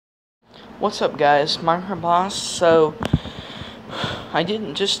What's up, guys? Minecraft Boss. So I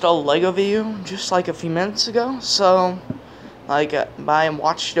did just a Lego video just like a few minutes ago, so I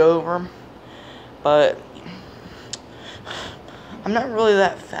watched it over, but I'm not really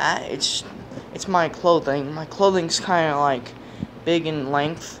that fat. It's my clothing. My clothing's kind of like big in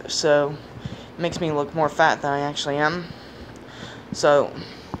length, so it makes me look more fat than I actually am. So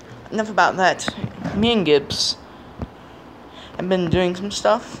enough about that. Me and Gibbs have been doing some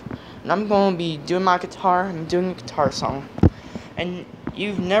stuff, and I'm going to be doing my guitar and doing a guitar song. And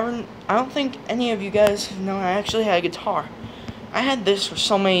I don't think any of you guys have known I actually had a guitar. I had this for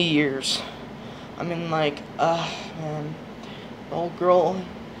so many years. I mean, man, the old girl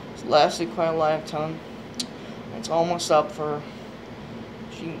has lasted quite a lifetime. It's almost up for,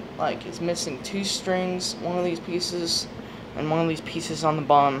 she is missing 2 strings, one of these pieces, and one of these pieces on the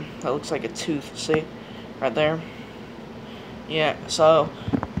bottom that looks like a tooth. See, right there. Yeah. So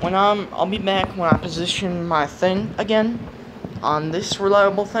I'll be back when I position my thing again on this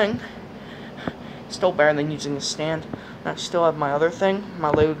reliable thing. Still better than using a stand. I still have my other thing, my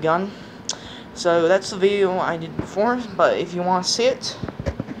loaded gun. So that's the video I did before, but if you want to see it,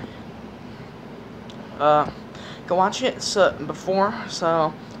 go watch it before.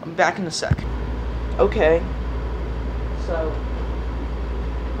 So I'll be back in a sec. Okay, so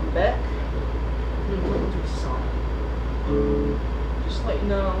I'm back. I'm going to listen to a song. Just to let you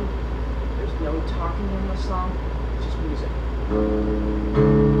know, there's no talking in the song, it's just music.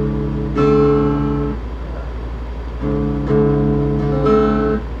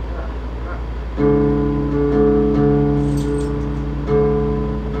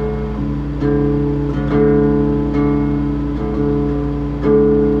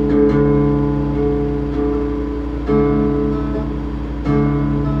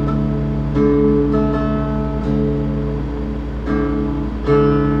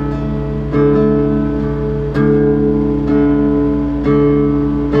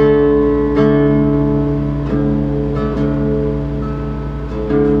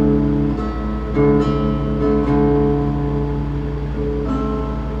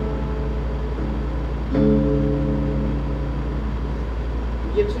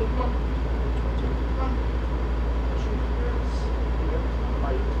 Gibson, come on. Come on.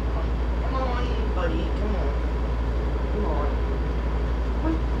 Come on, buddy. Come on. Come on. Come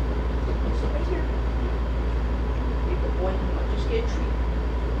on. Sit right here. Hey, good boy. You might just get a treat.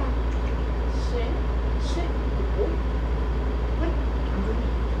 Come on. Sit. Sit. Good boy. Wait. I'm ready.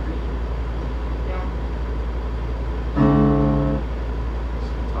 Down.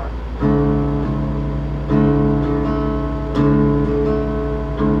 Guitar.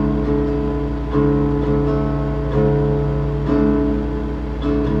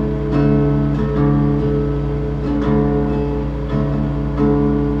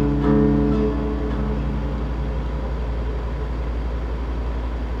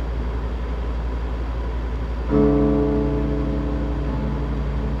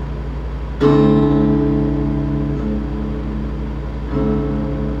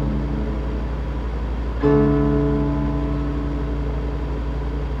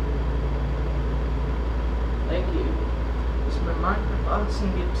 Thank you. This is my Minecraft Pugs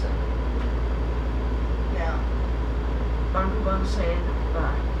and Gibson. Now, Minecraft Pugs saying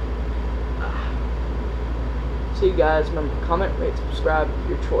bye. See you guys. Remember, comment, rate, subscribe,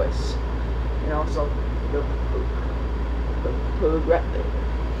 your choice. And also, go Pug right there.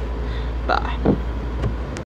 Bye.